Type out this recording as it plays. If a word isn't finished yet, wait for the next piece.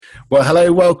Well,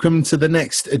 hello, welcome to the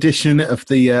next edition of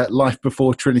the Life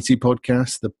Before Trinity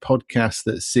podcast, the podcast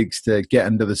that seeks to get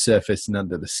under the surface and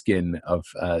under the skin of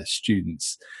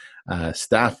students,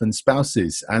 staff and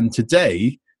spouses. And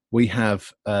today we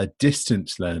have a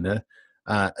distance learner,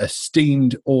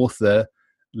 esteemed author,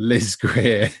 Liz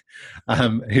Greer,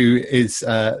 who is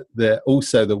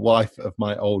also the wife of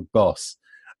my old boss.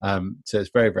 So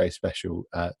it's very, very special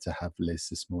to have Liz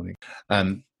this morning.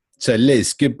 So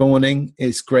Liz, good morning.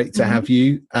 It's great to have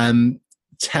you.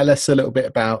 Tell us a little bit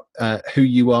about who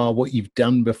you are, what you've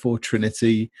done before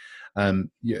Trinity.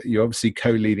 You're obviously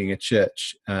co-leading a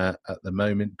church at the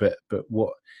moment, but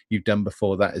what you've done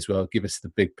before that as well. Give us the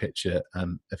big picture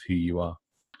of who you are.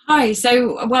 Hi.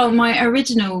 So, my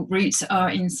original roots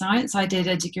are in science. I did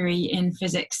a degree in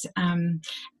physics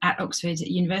at Oxford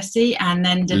University, and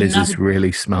then Liz is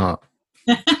really smart.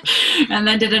 and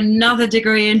then did another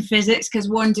degree in physics, because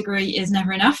one degree is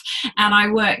never enough. And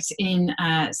I worked in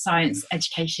science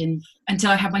education until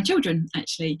I had my children,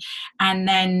 actually. And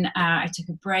then I took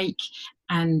a break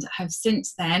and have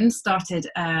since then started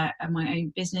my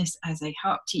own business as a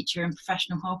harp teacher and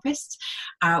professional harpist,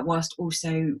 whilst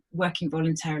also working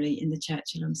voluntarily in the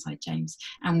church alongside James.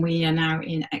 And we are now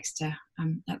in Exeter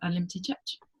at Unlimited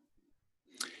Church.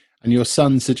 And your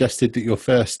son suggested that your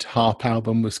first harp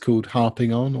album was called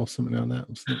Harping On or something like that,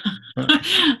 wasn't it?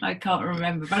 Right. I can't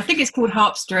remember, but I think it's called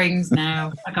Harp Strings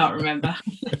now. I can't remember.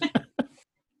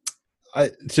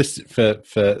 Just for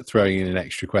throwing in an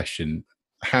extra question,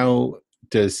 how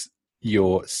does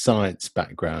your science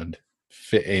background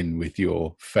fit in with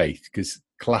your faith? Because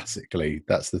classically,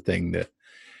 that's the thing that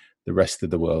the rest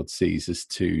of the world sees as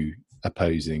two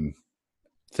opposing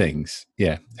things.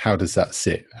 Yeah. How does that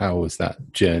sit? How was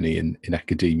that journey in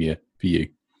academia for you?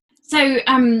 So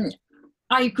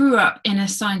I grew up in a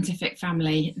scientific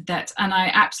family and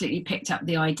I absolutely picked up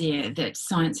the idea that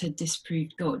science had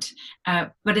disproved God.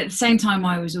 But at the same time,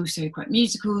 I was also quite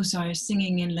musical. So I was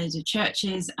singing in loads of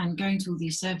churches and going to all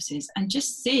these services and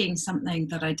just seeing something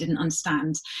that I didn't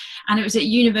understand. And it was at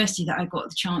university that I got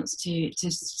the chance to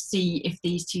see if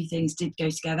these two things did go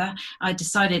together. I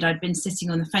decided I'd been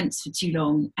sitting on the fence for too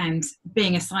long, and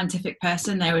being a scientific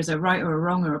person, there was a right or a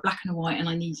wrong or a black and a white, and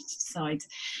I needed to decide.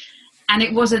 And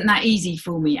it wasn't that easy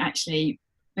for me, actually,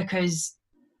 because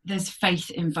there's faith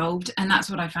involved. And that's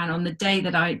what I found on the day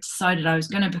that I decided I was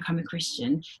going to become a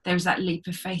Christian. There was that leap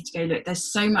of faith to go, look,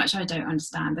 there's so much I don't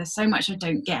understand. There's so much I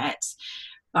don't get,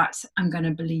 but I'm going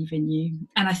to believe in you.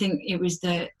 And I think it was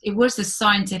the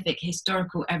scientific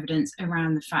historical evidence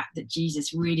around the fact that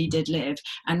Jesus really did live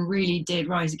and really did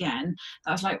rise again.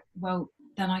 That I was like, well,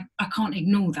 then I can't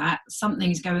ignore that.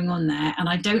 Something's going on there and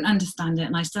I don't understand it,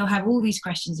 and I still have all these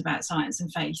questions about science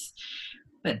and faith,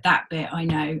 but that bit I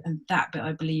know and that bit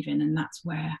I believe in, and that's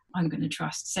where I'm going to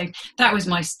trust. So that was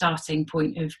my starting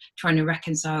point of trying to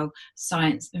reconcile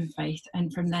science and faith,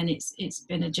 and from then it's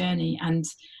been a journey, and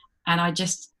I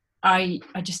just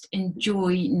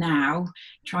enjoy now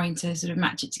trying to sort of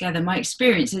match it together. My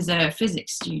experience as a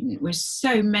physics student was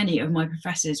so many of my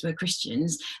professors were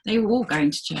Christians. They were all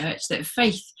going to church, that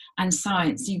faith and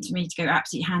science seemed to me to go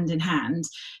absolutely hand in hand.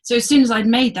 So as soon as I'd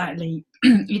made that leap,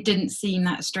 it didn't seem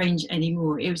that strange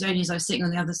anymore. It was only as I was sitting on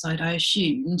the other side, I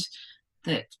assumed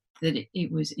that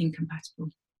it was incompatible.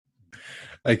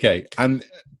 Okay, and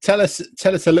tell us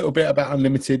a little bit about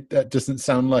Unlimited. That doesn't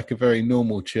sound like a very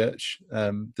normal church.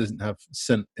 Doesn't have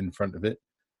St in front of it.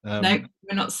 No,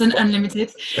 we're not St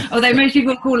Unlimited. Although most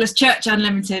people call us Church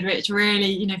Unlimited, which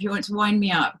really, if you want to wind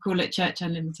me up, call it Church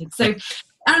Unlimited. So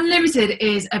Unlimited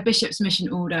is a bishop's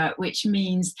mission order, which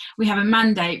means we have a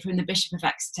mandate from the Bishop of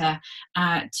Exeter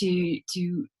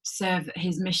to serve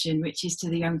his mission, which is to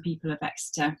the young people of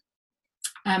Exeter.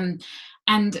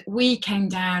 And we came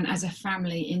down as a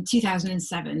family in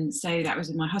 2007. So that was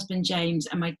with my husband, James,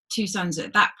 and my two sons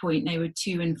at that point. They were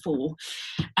 2 and 4.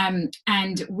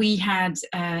 And we had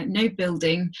no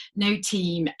building, no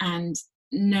team, and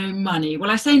no money.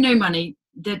 Well, I say no money.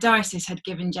 The diocese had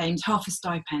given James half a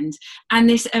stipend and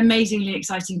this amazingly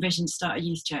exciting vision to start a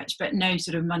youth church, but no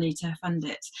sort of money to fund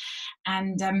it.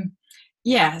 And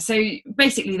so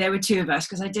basically there were 2 of us,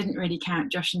 because I didn't really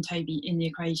count Josh and Toby in the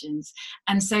equations.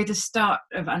 And so the start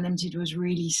of Unlimited was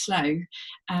really slow.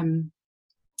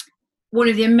 One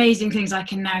of the amazing things I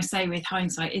can now say with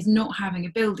hindsight is not having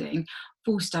a building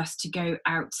forced us to go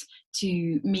out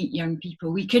to meet young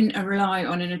people. We couldn't rely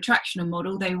on an attractional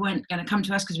model. They weren't going to come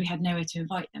to us because we had nowhere to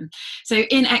invite them. So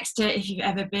in Exeter, if you've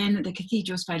ever been, the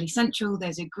cathedral's fairly central.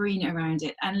 There's a green around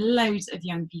it, and loads of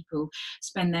young people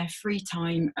spend their free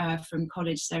time from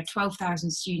college. There are 12,000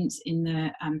 students in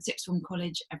the sixth form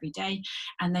college every day,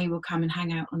 and they will come and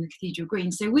hang out on the cathedral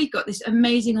green. So we got this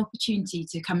amazing opportunity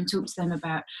to come and talk to them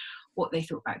about what they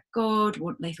thought about God,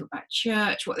 what they thought about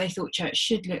church, what they thought church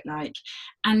should look like,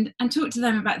 and talk to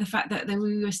them about the fact that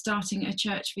we were starting a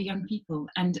church for young people,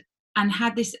 and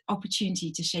had this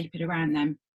opportunity to shape it around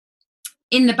them.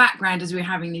 In the background, as we were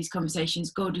having these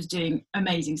conversations, God was doing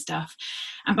amazing stuff.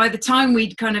 And by the time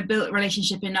we'd kind of built a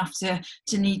relationship enough to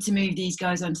need to move these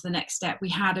guys on to the next step, we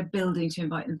had a building to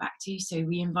invite them back to. So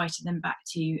we invited them back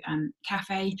to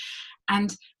Cafe.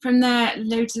 And from there,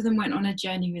 loads of them went on a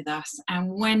journey with us. And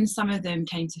when some of them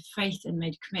came to faith and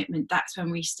made a commitment, that's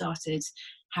when we started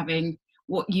having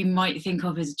what you might think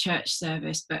of as a church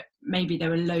service, but maybe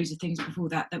there were loads of things before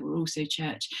that were also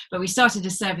church. But we started a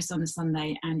service on a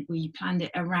Sunday, and we planned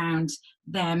it around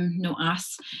them, not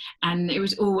us. And it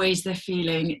was always the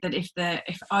feeling that if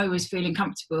I was feeling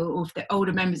comfortable, or if the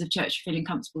older members of church were feeling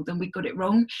comfortable, then we got it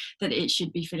wrong, that it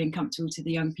should be feeling comfortable to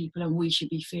the young people, and we should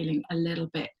be feeling a little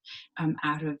bit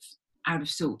out of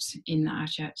sorts in our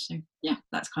church. So yeah,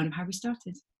 that's kind of how we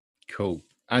started. Cool.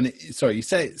 And sorry, you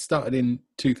say it started in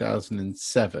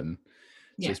 2007.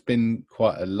 So It's been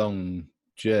quite a long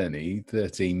journey,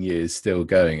 13 years still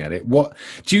going at it. What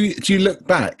do you look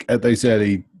back at those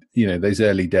early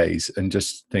days and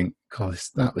just think, God,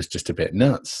 that was just a bit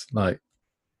nuts? Like,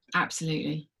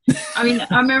 absolutely. I mean,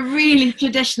 I'm a really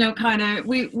traditional kind of,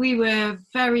 we were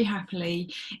very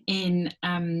happily in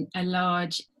a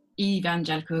large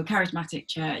evangelical charismatic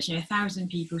church, 1,000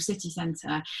 people, city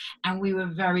centre, and we were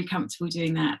very comfortable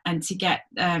doing that. And to get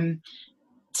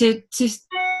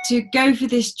to go for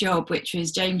this job, which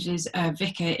was James was a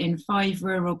vicar in 5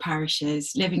 rural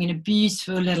parishes, living in a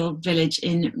beautiful little village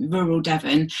in rural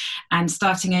Devon, and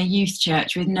starting a youth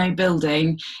church with no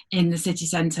building in the city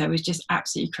centre was just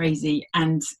absolutely crazy.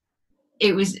 And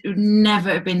it would never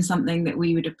have been something that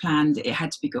we would have planned. It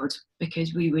had to be God,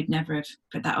 because we would never have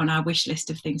put that on our wish list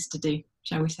of things to do,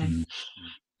 shall we say.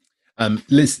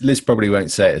 Liz probably won't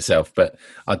say it herself, but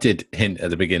I did hint at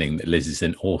the beginning that Liz is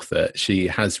an author. She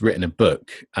has written a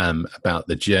book about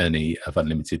the journey of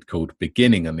Unlimited called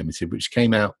Beginning Unlimited, which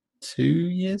came out 2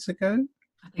 years ago.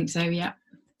 I think so, yeah.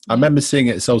 I remember seeing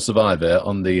it at Soul Survivor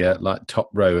on the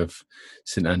top row of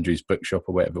St Andrew's bookshop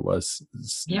or whatever it was.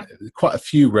 Yep. Quite a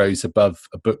few rows above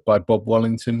a book by Bob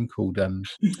Wallington called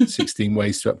 16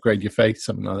 Ways to Upgrade Your Faith,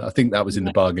 something like that. I think that was in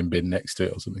the bargain bin next to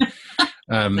it or something.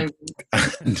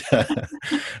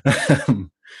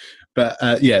 But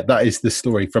that is the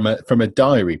story from a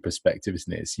diary perspective,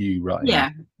 isn't it? It's you writing.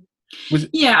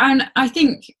 Yeah. And I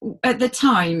think at the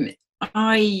time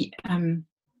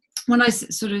when I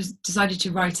sort of decided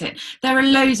to write it, there are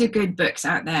loads of good books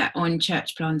out there on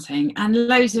church planting and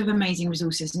loads of amazing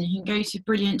resources, and you can go to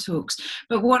brilliant talks.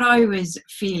 But what I was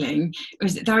feeling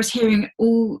was that I was hearing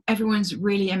everyone's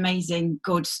really amazing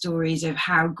God stories of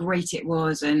how great it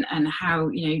was and how,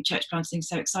 church planting is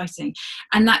so exciting.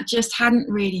 And that just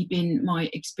hadn't really been my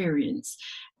experience.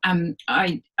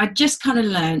 I just kind of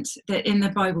learnt that in the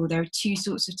Bible there are 2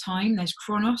 sorts of time. There's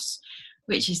chronos,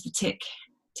 which is the tick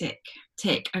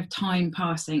of time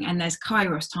passing, and there's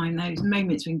kairos time, those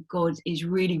moments when God is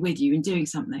really with you and doing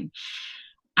something.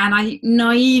 And I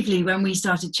naively, when we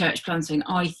started church planting,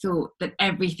 I thought that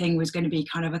everything was going to be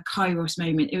kind of a kairos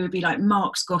moment. It would be like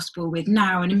Mark's gospel with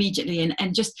now and immediately,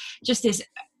 and just this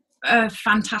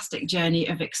fantastic journey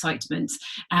of excitement,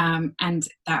 and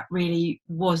that really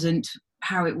wasn't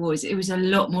how it was. It was a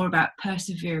lot more about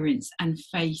perseverance and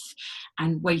faith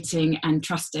and waiting and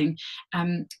trusting.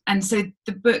 And so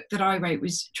the book that I wrote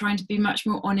was trying to be much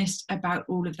more honest about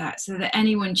all of that, so that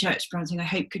anyone church planting, I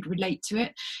hope, could relate to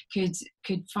it,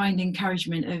 could find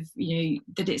encouragement of,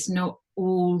 that it's not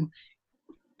all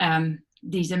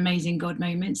these amazing God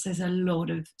moments. There's a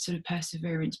lot of sort of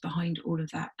perseverance behind all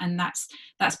of that. And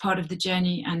that's part of the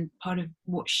journey and part of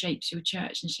what shapes your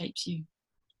church and shapes you.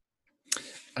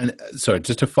 And sorry,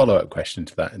 just a follow-up question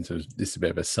to that, and so this is a bit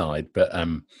of a side, but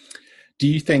do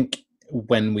you think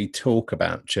when we talk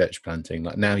about church planting,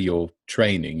 like now you're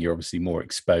training, you're obviously more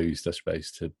exposed, I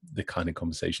suppose, to the kind of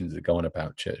conversations that go on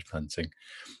about church planting.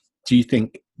 Do you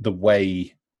think the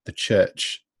way the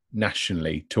church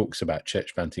nationally talks about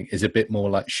church planting is a bit more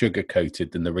like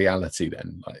sugar-coated than the reality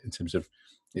then, like in terms of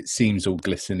it seems all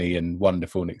glistening and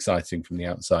wonderful and exciting from the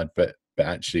outside, but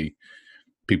actually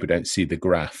people don't see the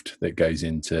graft that goes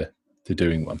into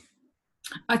doing one?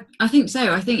 I think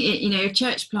so. I think a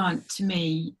church plant, to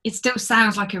me, it still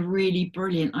sounds like a really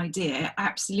brilliant idea.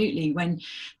 Absolutely. When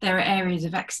there are areas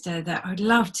of Exeter that I'd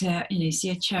love to, see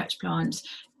a church plant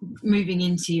moving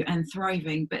into and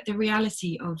thriving. But the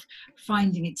reality of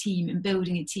finding a team and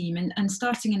building a team and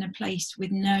starting in a place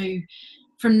with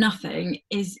from nothing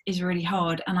is really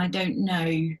hard. And I don't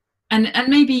know. And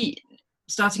maybe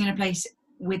starting in a place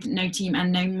with no team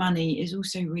and no money is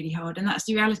also really hard, and that's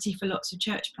the reality for lots of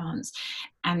church plants,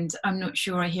 and I'm not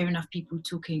sure I hear enough people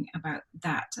talking about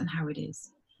that and how it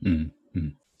is. Mm-hmm.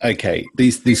 Okay,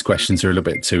 these questions are a little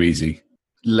bit too easy.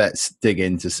 Let's dig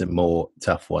into some more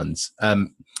tough ones.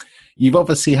 You've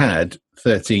obviously had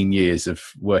 13 years of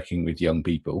working with young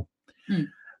people.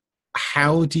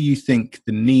 How do you think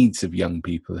the needs of young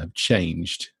people have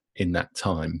changed in that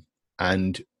time,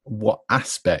 and what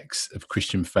aspects of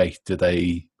Christian faith do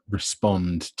they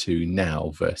respond to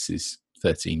now versus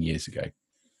 13 years ago?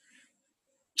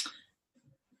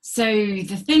 So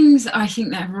the things I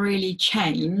think that have really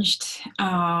changed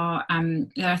are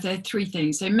there are three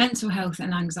things. So mental health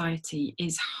and anxiety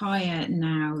is higher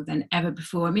now than ever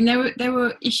before. I mean, there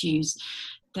were issues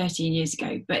 13 years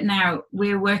ago, but now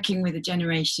we're working with a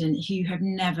generation who have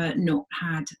never not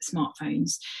had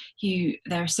smartphones,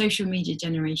 they're a social media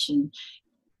generation.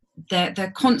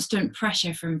 The constant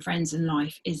pressure from friends and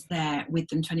life is there with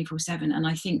them 24/7, and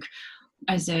I think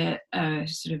as a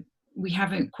sort of, we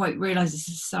haven't quite realised as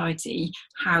a society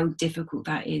how difficult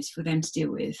that is for them to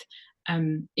deal with.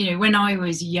 When I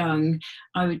was young,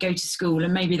 I would go to school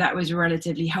and maybe that was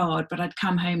relatively hard, but I'd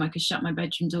come home, I could shut my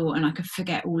bedroom door and I could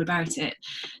forget all about it.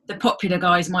 The popular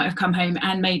guys might have come home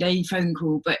and made a phone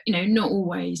call, but not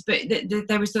always. But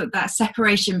there was that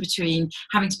separation between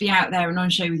having to be out there and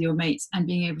on show with your mates and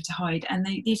being able to hide, and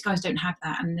these guys don't have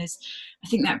that, and I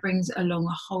think that brings along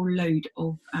a whole load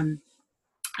of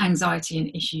anxiety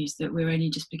and issues that we're only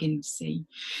just beginning to see.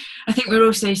 I think we're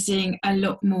also seeing a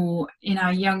lot more in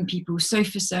our young people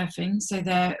sofa surfing, so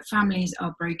their families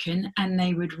are broken and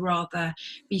they would rather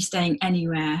be staying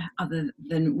anywhere other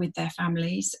than with their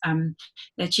families.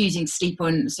 They're choosing to sleep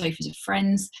on sofas of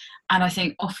friends, and I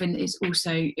think often it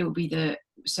will be the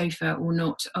sofa or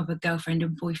not of a girlfriend or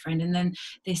boyfriend, and then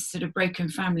this sort of broken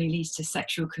family leads to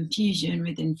sexual confusion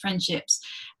within friendships,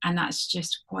 and that's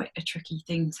just quite a tricky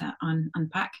thing to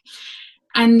unpack.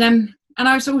 And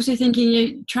I was also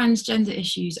thinking, transgender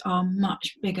issues are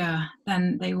much bigger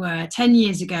than they were 10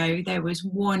 years ago. There was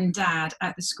one dad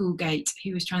at the school gate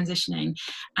who was transitioning,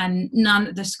 and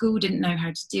the school didn't know how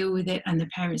to deal with it, and the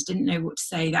parents didn't know what to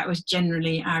say. That was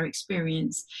generally our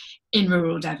experience in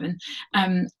rural Devon.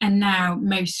 And now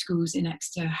most schools in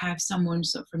Exeter have someone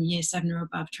sort of from year 7 or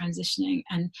above transitioning,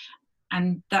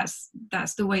 and that's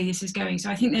the way this is going. So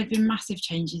I think there have been massive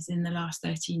changes in the last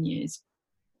 13 years.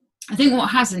 I think what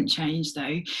hasn't changed,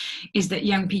 though, is that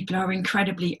young people are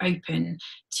incredibly open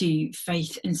to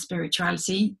faith and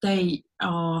spirituality. They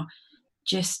are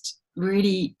just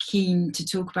really keen to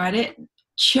talk about it.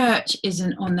 Church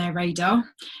isn't on their radar.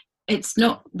 It's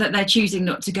not that they're choosing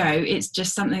not to go, it's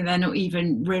just something they're not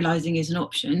even realising is an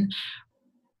option.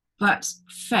 But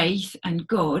faith and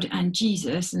God and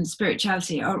Jesus and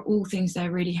spirituality are all things they're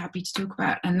really happy to talk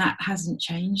about, and that hasn't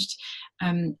changed.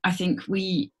 I think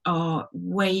we are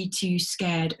way too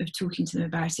scared of talking to them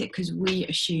about it because we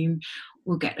assume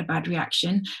we'll get a bad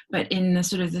reaction. But in the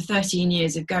sort of the 13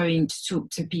 years of going to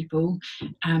talk to people,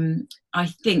 I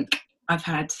think I've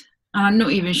had, and I'm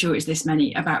not even sure it's this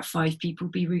many, about 5 people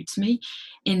be rude to me.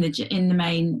 In the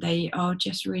main, they are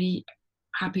just really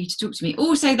happy to talk to me,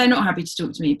 or say they're not happy to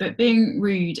talk to me, but being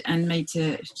rude and made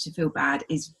to feel bad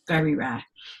is very rare.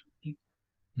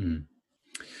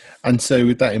 And so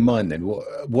with that in mind, then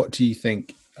what do you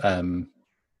think,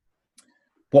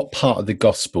 what part of the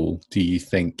gospel do you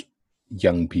think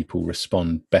young people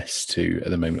respond best to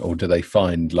at the moment, or do they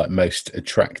find like most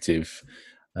attractive,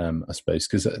 I suppose?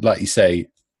 Because like you say,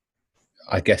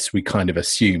 I guess we kind of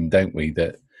assume, don't we,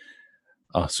 that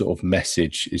our sort of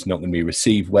message is not going to be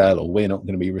received well, or we're not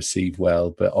going to be received well,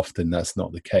 but often that's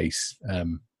not the case.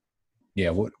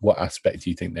 What aspect do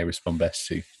you think they respond best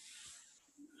to?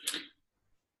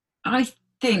 I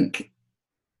think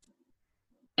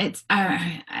it's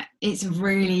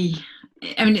really,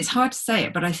 I mean, it's hard to say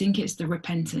it, but I think it's the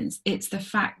repentance. It's the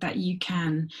fact that you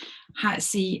can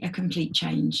see a complete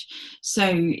change.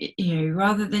 So,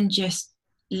 rather than just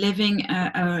living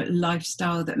a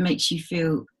lifestyle that makes you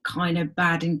feel kind of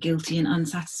bad and guilty and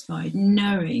unsatisfied,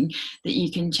 knowing that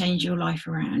you can change your life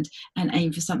around and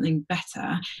aim for something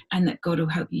better, and that God will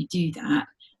help you do that.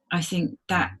 I think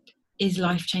that is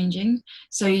life-changing.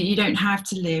 So you don't have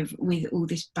to live with all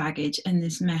this baggage and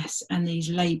this mess and these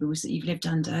labels that you've lived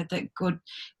under. That God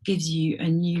gives you a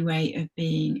new way of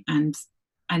being and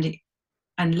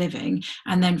living,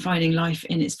 and then finding life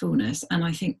in its fullness. And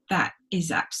I think that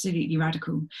is absolutely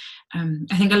radical.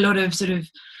 I think a lot of sort of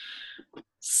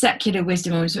secular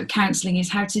wisdom or sort of counselling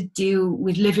is how to deal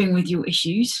with living with your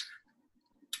issues,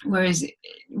 whereas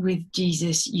with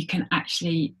Jesus you can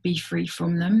actually be free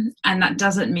from them. And that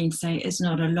doesn't mean to say it's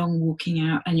not a long walking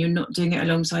out and you're not doing it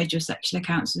alongside your secular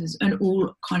counsellors and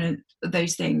all kind of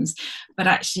those things, but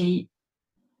actually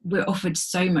we're offered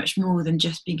so much more than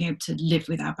just being able to live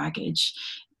with our baggage.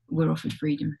 We're offered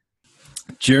freedom.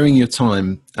 During your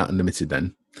time at Unlimited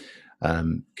then,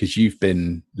 because you've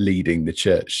been leading the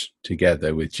church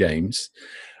together with James,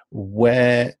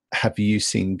 where have you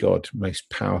seen God most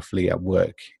powerfully at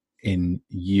work in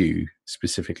you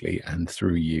specifically and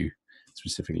through you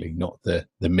specifically? Not the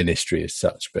ministry as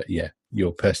such, but yeah,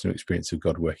 your personal experience of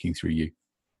God working through you.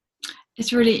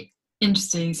 It's really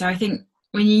interesting. So I think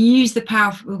when you use the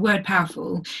word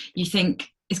powerful, you think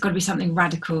it's got to be something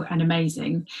radical and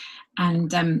amazing.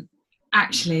 And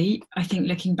actually, I think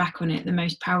looking back on it, the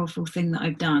most powerful thing that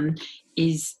I've done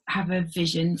is have a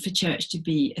vision for church to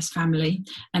be as family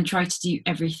and try to do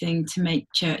everything to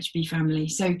make church be family.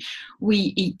 So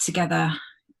we eat together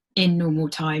in normal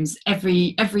times.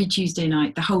 Every Tuesday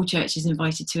night, the whole church is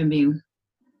invited to a meal.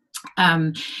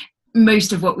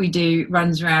 Most of what we do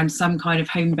runs around some kind of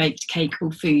home-baked cake or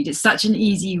food. It's such an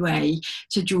easy way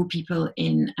to draw people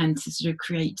in and to sort of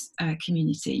create a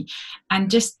community. And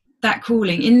just that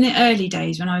calling in the early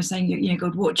days when I was saying, you know,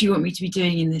 God, what do you want me to be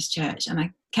doing in this church? And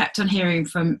I kept on hearing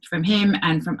from him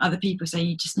and from other people saying,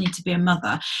 you just need to be a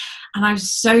mother. And I was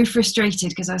so frustrated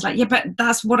because I was like, yeah, but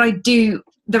that's what I do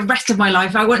the rest of my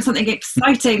life. I want something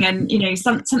exciting and, you know,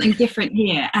 something different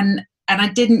here. And I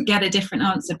didn't get a different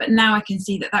answer, but now I can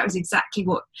see that that was exactly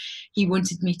what he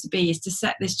wanted me to be, is to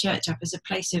set this church up as a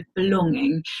place of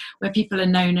belonging where people are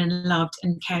known and loved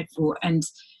and cared for and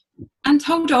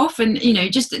told off, and, you know,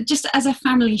 just as a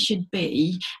family should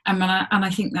be. And I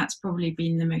think that's probably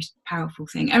been the most powerful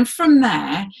thing. And from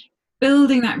there,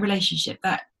 building that relationship,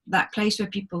 that place where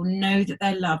people know that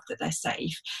they're loved, that they're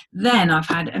safe. Then I've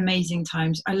had amazing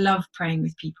times. I love praying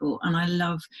with people, and I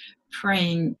love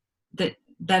praying that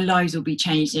their lives will be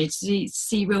changed, you know, to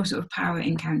see real sort of power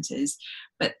encounters.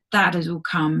 But that has all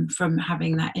come from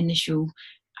having that initial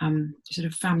sort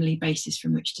of family basis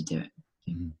from which to do it.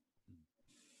 Mm-hmm.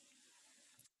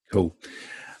 Cool.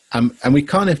 And we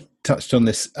kind of touched on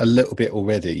this a little bit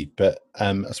already, but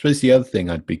I suppose the other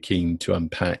thing I'd be keen to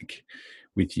unpack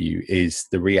with you is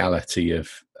the reality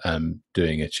of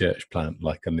doing a church plant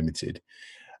like Unlimited.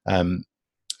 And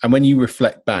when you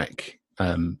reflect back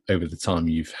over the time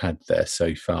you've had there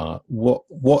so far,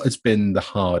 what has been the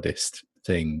hardest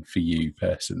thing for you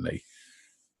personally?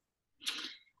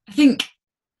 I think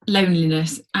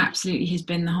loneliness absolutely has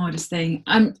been the hardest thing.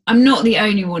 I'm not the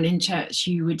only one in church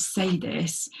who would say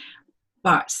this,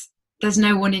 but there's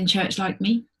no one in church like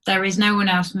me. There is no one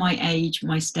else my age,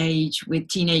 my stage, with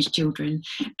teenage children,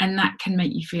 and that can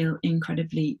make you feel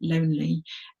incredibly lonely.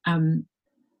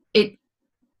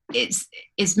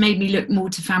 It's made me look more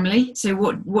to family. So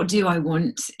what do I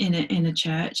want in a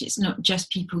church? It's not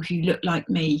just people who look like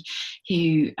me,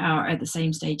 who are at the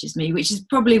same stage as me, which is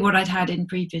probably what I'd had in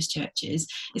previous churches.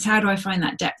 Is how do I find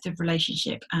that depth of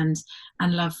relationship and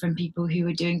love from people who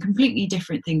are doing completely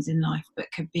different things in life,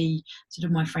 but could be sort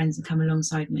of my friends and come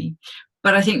alongside me.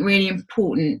 But I think really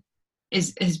important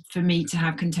is for me to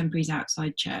have contemporaries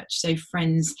outside church, so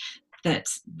friends that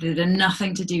are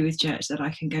nothing to do with church that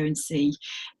I can go and see,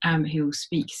 who will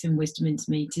speak some wisdom into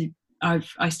me.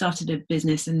 I started a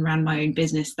business and ran my own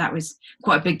business. That was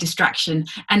quite a big distraction,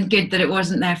 and good that it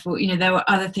wasn't there for, you know, there were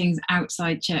other things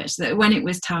outside church that when it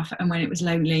was tough and when it was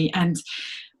lonely, and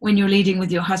when you're leading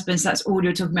with your husband, so that's all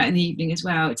you're talking about in the evening as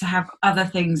well, to have other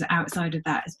things outside of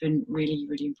that has been really,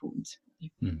 really important.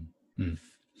 Mm-hmm.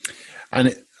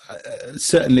 And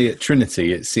certainly at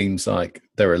Trinity, it seems like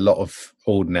there are a lot of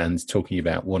ordinands talking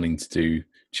about wanting to do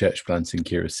church planting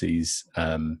curacies,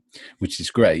 which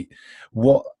is great.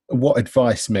 What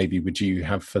advice maybe would you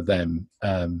have for them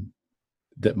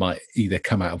that might either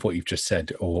come out of what you've just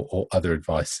said or other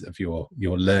advice of your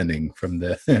learning from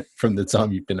the from the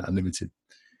time you've been at Unlimited?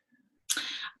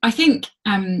 I think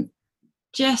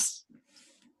just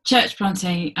church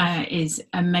planting is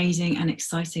amazing and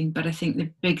exciting, but I think the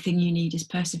big thing you need is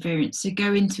perseverance. So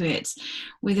go into it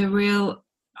with a real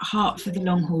heart for the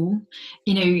long haul.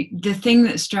 You know, the thing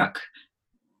that struck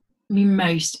me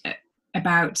most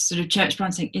about sort of church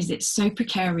planting is it's so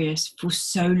precarious for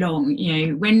so long. You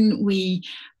know, when we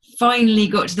finally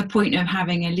got to the point of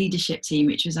having a leadership team,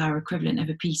 which was our equivalent of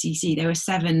a PCC. There were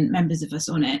 7 members of us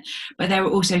on it, but there were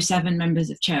also 7 members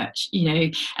of church,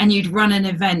 and you'd run an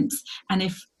event, and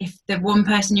if the one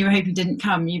person you were hoping didn't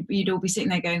come, you'd all be sitting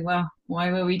there going, well,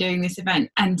 why were we doing this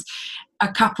event? And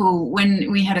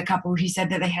when we had a couple who said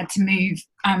that they had to move,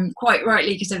 quite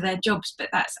rightly because of their jobs, but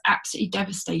that's absolutely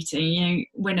devastating,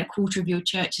 when a quarter of your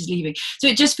church is leaving. So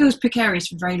it just feels precarious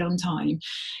for a very long time.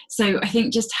 So I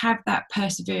think just have that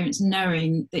perseverance,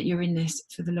 knowing that you're in this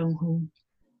for the long haul.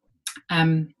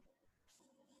 And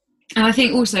I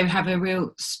think also have a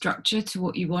real structure to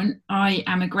what you want. I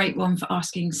am a great one for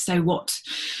asking, so what?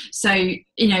 So,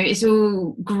 it's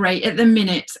all great at the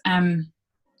minute.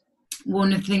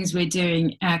 One of the things we're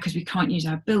doing, because we can't use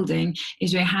our building,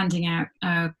 is we're handing out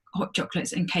hot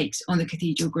chocolates and cakes on the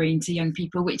cathedral green to young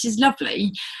people, which is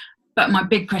lovely. But my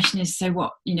big question is, so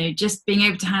what? Just being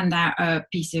able to hand out a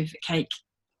piece of cake,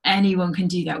 anyone can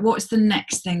do that. What's the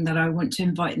next thing that I want to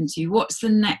invite them to? What's the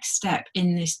next step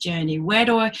in this journey? Where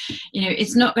do I,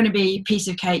 it's not going to be piece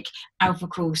of cake, Alpha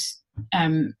course,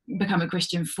 become a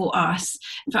Christian for us.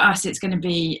 For us, it's going to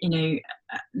be,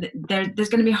 there's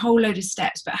going to be a whole load of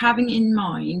steps, but having in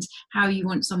mind how you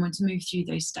want someone to move through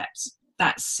those steps,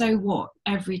 that's so what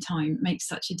every time makes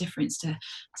such a difference to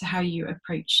how you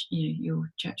approach your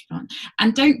church plant.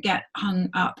 And don't get hung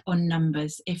up on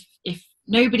numbers if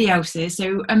nobody else is.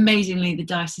 So amazingly, the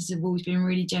diocese have always been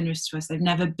really generous to us. They've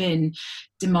never been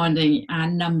demanding our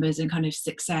numbers and kind of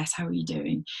success. How are you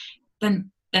doing?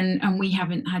 And we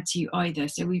haven't had to either.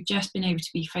 So we've just been able to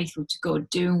be faithful to God,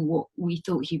 doing what we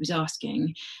thought he was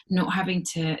asking, not having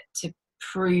to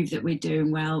prove that we're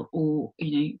doing well, or,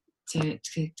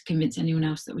 to convince anyone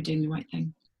else that we're doing the right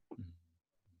thing.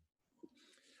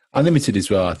 Unlimited as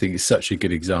well, I think, is such a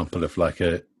good example of like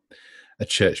a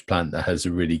church plant that has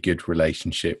a really good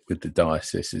relationship with the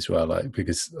diocese as well. Like,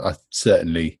 because I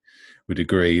certainly would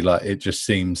agree, like it just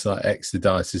seems like Exeter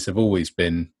diocese have always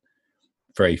been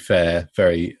very fair,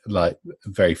 very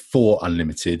for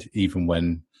unlimited, even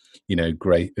when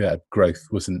great growth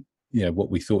wasn't what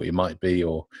we thought it might be,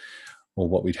 or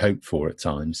what we'd hoped for at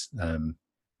times.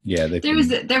 There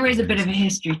is a bit of a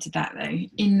history to that, though,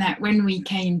 in that when we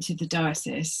came to the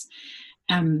diocese,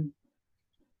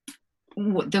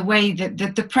 the way that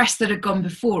the press that had gone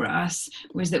before us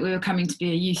was that we were coming to be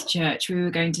a youth church. We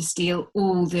were going to steal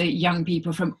all the young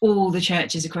people from all the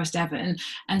churches across Devon,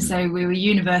 and so we were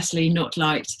universally not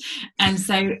liked. And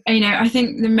so I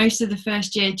think the most of the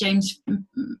first year James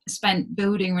spent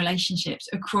building relationships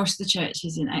across the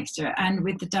churches in Exeter and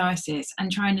with the diocese, and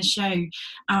trying to show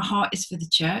our heart is for the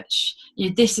church.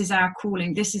 This is our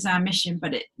calling, this is our mission,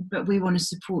 but we want to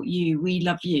support you, we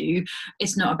love you.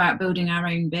 It's not about building our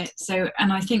own bit. So,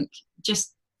 and I think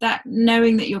just that,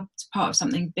 knowing that you're part of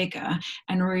something bigger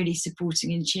and really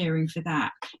supporting and cheering for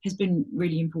that, has been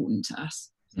really important to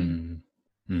us.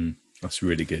 That's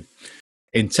really good.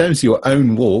 In terms of your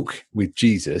own walk with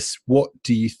Jesus, what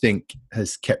do you think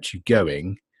has kept you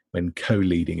going when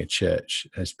co-leading a church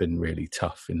has been really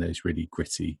tough in those really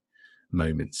gritty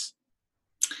moments?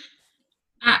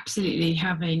 Absolutely,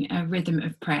 having a rhythm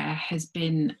of prayer has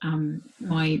been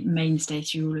my mainstay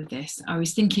through all of this. I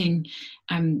was thinking,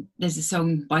 there's a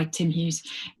song by Tim Hughes,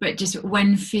 but just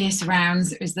when fear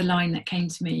surrounds is the line that came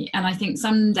to me. And I think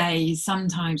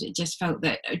sometimes it just felt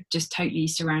that just totally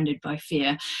surrounded by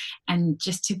fear, and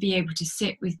just to be able to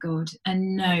sit with God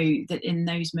and know that in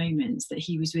those moments that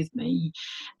he was with me.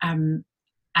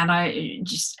 And I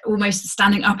just almost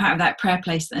standing up out of that prayer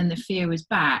place, and the fear was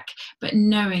back, but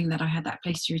knowing that I had that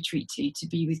place to retreat to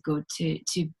be with God, to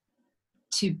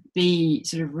be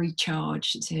sort of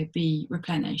recharged, to be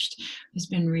replenished, has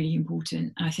been really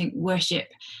important. And I think worship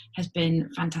has been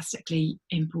fantastically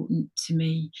important to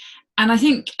me. And I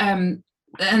think, and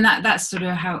that's sort of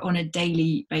how, on a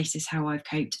daily basis, how I've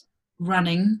coped.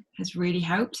 Running has really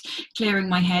helped. Clearing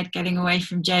my head, getting away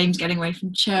from James, getting away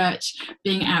from church,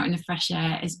 being out in the fresh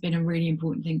air has been a really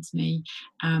important thing to me.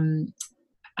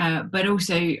 But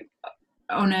also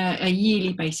on a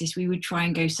yearly basis, we would try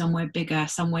and go somewhere bigger,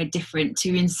 somewhere different,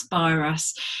 to inspire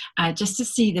us, just to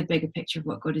see the bigger picture of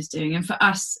what God is doing. And for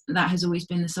us, that has always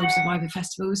been the Soul Survivor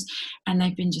festivals, and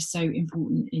they've been just so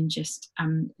important in just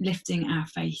lifting our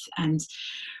faith and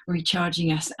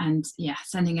recharging us, and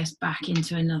sending us back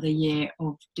into another year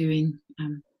of doing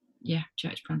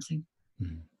church planting.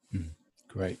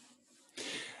 Great.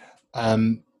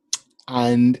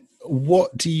 And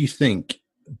what do you think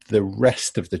the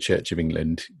rest of the Church of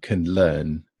England can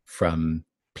learn from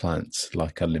plants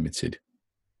like Unlimited?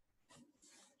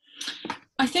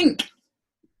 I think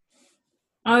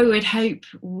I would hope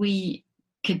we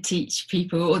could teach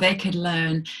people, or they could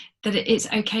learn that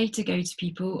it's okay to go to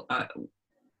people.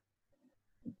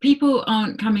 People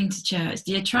aren't coming to church.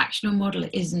 The attractional model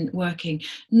isn't working,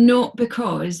 not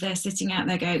because they're sitting out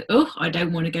there going, oh, I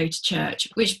don't want to go to church,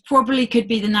 which probably could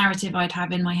be the narrative I'd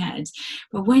have in my head.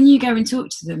 But when you go and talk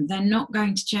to them, they're not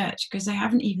going to church because they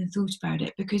haven't even thought about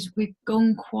it, because we've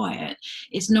gone quiet.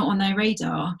 It's not on their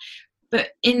radar. But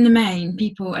in the main,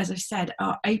 people, as I've said,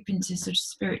 are open to sort of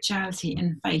spirituality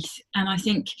and faith. And I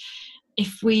think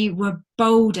if we were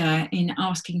bolder in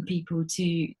asking people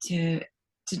to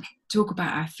talk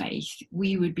about our faith,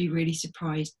 we would be really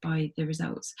surprised by the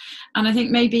results. And I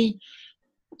think maybe,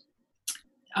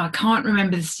 I can't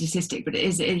remember the statistic, but it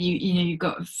is, you've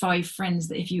got 5 friends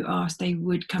that if you ask, they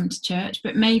would come to church.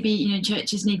 But maybe,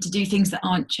 churches need to do things that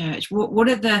aren't church. What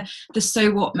are the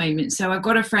so what moments? So I've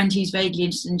got a friend who's vaguely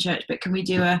interested in church, but can we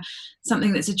do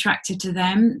something that's attractive to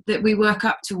them, that we work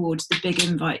up towards the big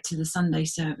invite to the Sunday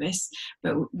service,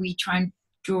 but we try and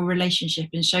draw a relationship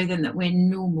and show them that we're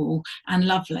normal and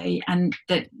lovely, and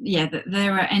that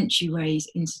there are entryways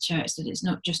into church, that it's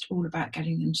not just all about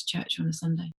getting them to church on a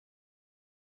Sunday.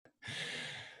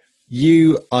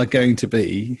 You are going to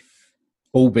be,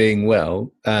 all being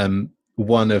well,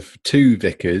 one of 2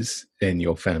 vicars in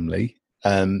your family.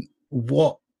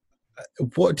 What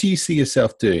do you see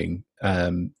yourself doing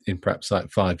in perhaps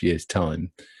like 5 years'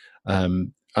 time?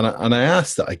 And I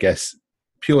asked that, I guess,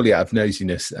 purely out of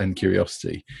nosiness and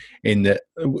curiosity, in that,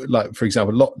 like, for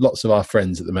example, lots of our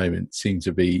friends at the moment seem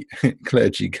to be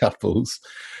clergy couples,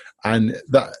 and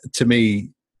that to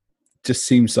me just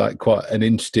seems like quite an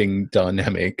interesting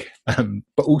dynamic,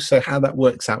 but also how that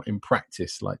works out in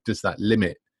practice. Like, does that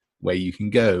limit where you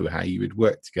can go, how you would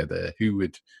work together, who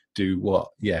would do what?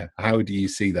 How do you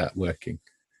see that working?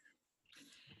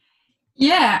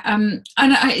 And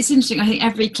it's interesting. I think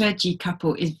every clergy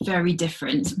couple is very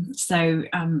different. So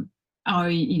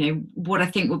what I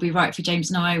think will be right for James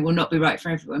and I will not be right for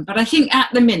everyone. But I think at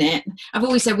the minute, I've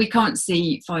always said we can't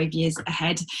see 5 years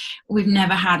ahead. We've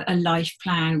never had a life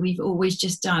plan. We've always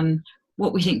just done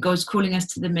what we think God's calling us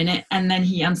to the minute, and then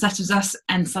he unsettles us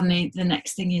and suddenly the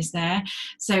next thing is there.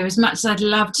 So as much as I'd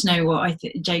love to know what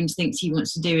James thinks he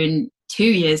wants to do in 2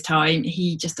 years' time,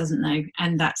 he just doesn't know.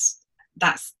 And that's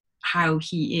how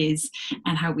he is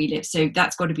and how we live, so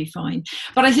that's got to be fine.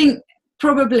 But I think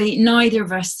probably neither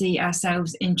of us see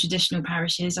ourselves in traditional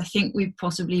parishes. I think we've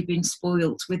possibly been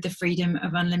spoilt with the freedom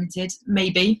of unlimited,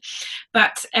 maybe,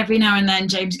 but every now and then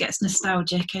James gets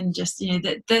nostalgic and just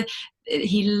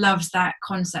he loves that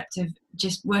concept of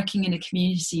just working in a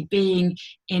community, being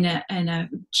in a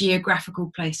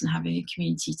geographical place and having a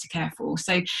community to care for.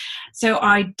 So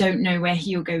I don't know where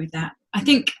he'll go with that. I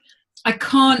think I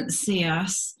can't see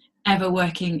us ever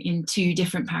working in 2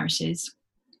 different parishes.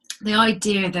 The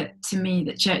idea that, to me,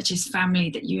 that church is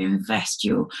family, that you invest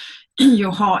your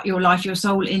heart, your life, your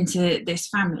soul into this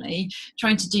family,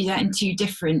 trying to do that in 2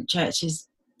 different churches,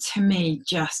 to me,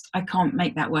 I can't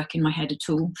make that work in my head at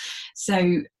all.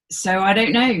 So I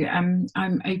don't know.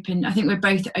 I'm open. I think we're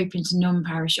both open to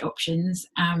non-parish options,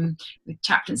 with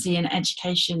chaplaincy and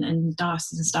education and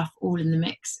diocese and stuff all in the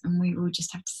mix, and we will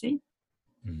just have to see.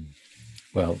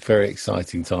 Well, very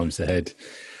exciting times ahead,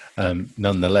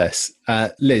 nonetheless.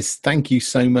 Liz, thank you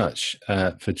so much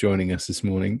for joining us this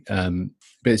morning.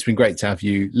 But it's been great to have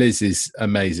you. Liz is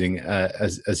amazing.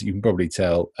 As you can probably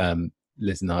tell,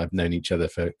 Liz and I have known each other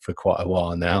for quite a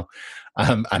while now,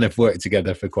 and have worked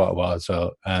together for quite a while as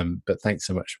well. But thanks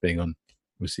so much for being on.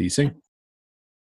 We'll see you soon.